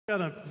Got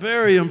a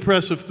very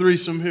impressive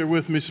threesome here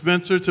with me,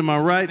 Spencer. To my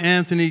right,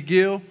 Anthony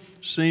Gill,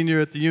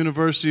 senior at the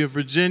University of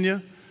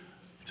Virginia.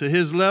 To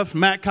his left,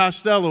 Matt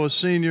Costello, a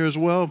senior as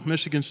well,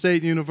 Michigan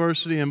State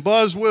University, and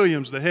Buzz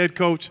Williams, the head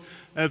coach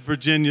at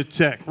Virginia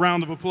Tech.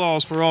 Round of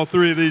applause for all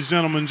three of these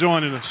gentlemen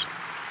joining us.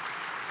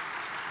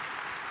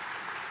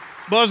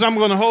 Buzz, I'm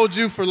going to hold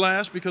you for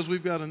last because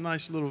we've got a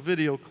nice little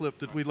video clip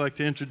that we'd like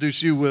to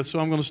introduce you with. So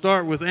I'm going to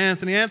start with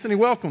Anthony. Anthony,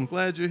 welcome.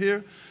 Glad you're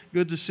here.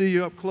 Good to see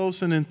you up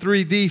close and in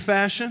 3D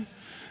fashion.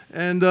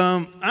 And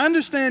I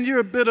understand you're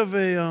a bit of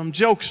a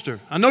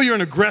jokester. I know you're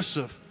an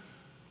aggressive,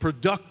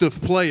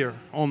 productive player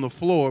on the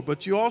floor,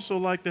 but you also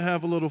like to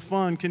have a little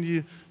fun. Can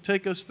you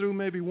take us through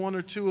maybe one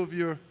or two of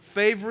your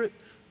favorite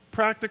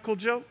practical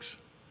jokes?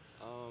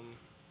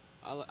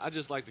 I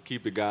just like to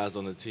keep the guys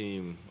on the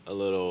team a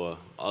little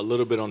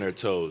bit on their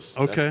toes.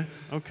 Okay,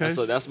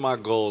 So that's my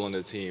goal on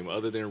the team.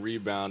 Other than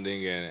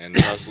rebounding and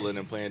hustling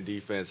and playing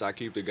defense, I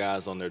keep the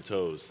guys on their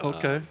toes.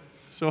 Okay.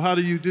 So how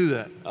do you do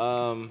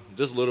that?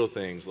 Just little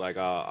things, like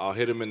I'll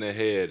hit them in the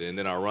head and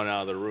then I'll run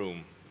out of the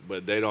room.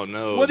 But they don't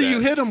know. What do you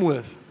hit them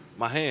with?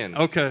 My hand.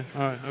 Okay,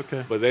 all right,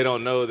 okay. But they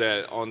don't know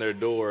that on their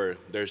door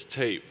there's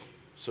tape,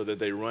 so that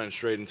they run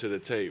straight into the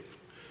tape.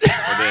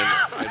 And then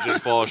it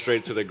just falls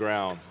straight to the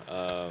ground.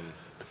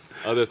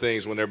 Other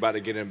things, when they're about to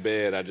get in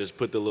bed, I just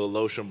put the little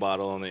lotion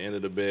bottle on the end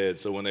of the bed,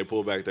 so when they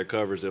pull back their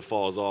covers, it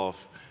falls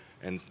off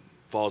and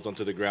falls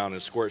onto the ground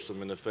and squirts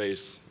them in the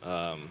face.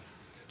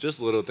 Just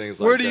little things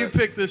like that. Where do you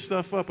pick this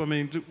stuff up? I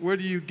mean, where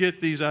do you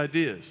get these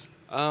ideas?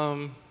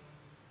 My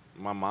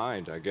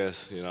mind, I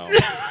guess, you know.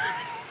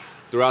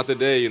 Throughout the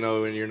day, you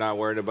know, when you're not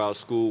worried about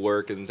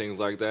schoolwork and things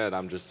like that,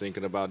 I'm just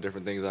thinking about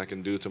different things I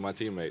can do to my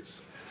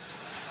teammates.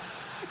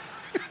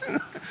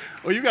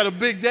 Well, you got a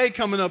big day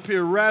coming up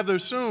here rather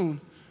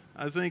soon.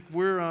 I think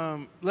we're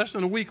less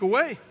than a week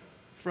away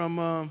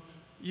from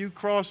you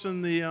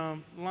crossing the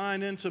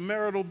line into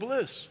marital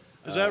bliss.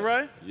 Is that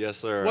right? Yes,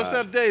 sir. What's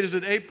that date? Is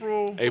it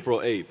April? April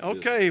 8th.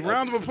 Okay,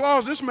 round of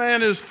applause. This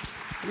man is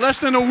less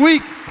than a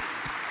week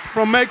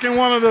from making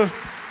one of the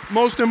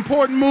most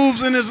important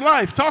moves in his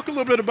life. Talk a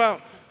little bit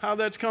about how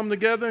that's come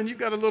together, and you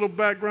got a little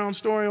background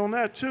story on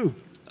that too.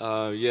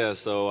 Yeah,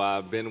 so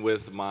I've been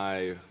with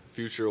my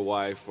future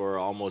wife for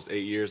almost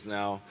 8 years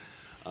now,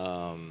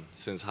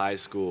 since high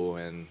school,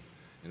 and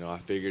you know, I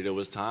figured it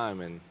was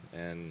time,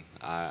 and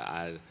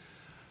I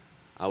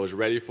was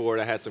ready for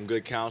it. I had some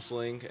good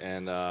counseling,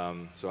 and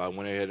so I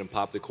went ahead and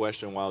popped the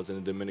question while I was in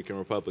the Dominican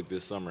Republic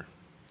this summer.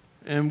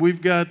 And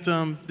we've got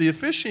the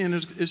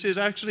officiant is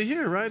actually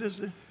here, right?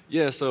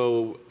 Yeah,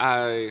 so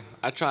I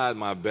tried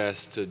my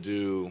best to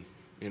do,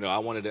 you know, I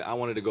wanted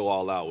to go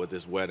all out with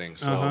this wedding.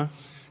 So,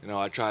 you know,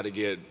 I tried to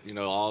get, you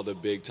know, all the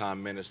big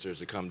time ministers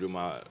to come do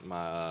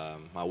my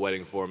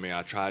wedding for me.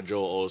 I tried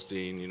Joel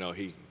Osteen, you know,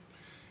 he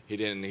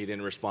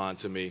didn't respond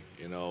to me,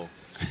 you know.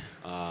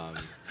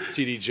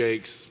 TD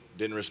Jakes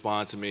didn't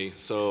respond to me.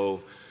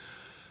 So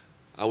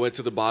I went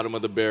to the bottom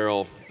of the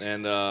barrel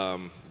and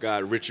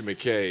got Richie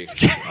McKay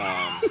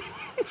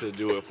to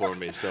do it for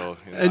me. So,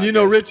 you know, and you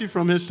know Richie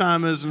from his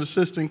time as an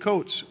assistant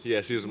coach.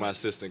 Yes, he was my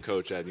assistant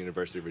coach at the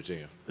University of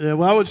Virginia. Yeah,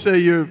 well, I would say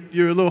you're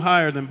a little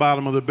higher than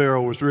bottom of the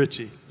barrel with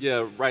Richie.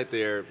 Yeah, right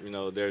there, you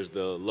know, there's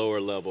the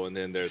lower level, and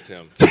then there's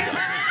him.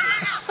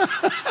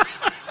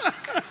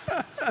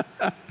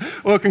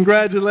 Well,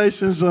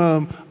 congratulations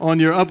on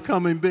your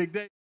upcoming big day.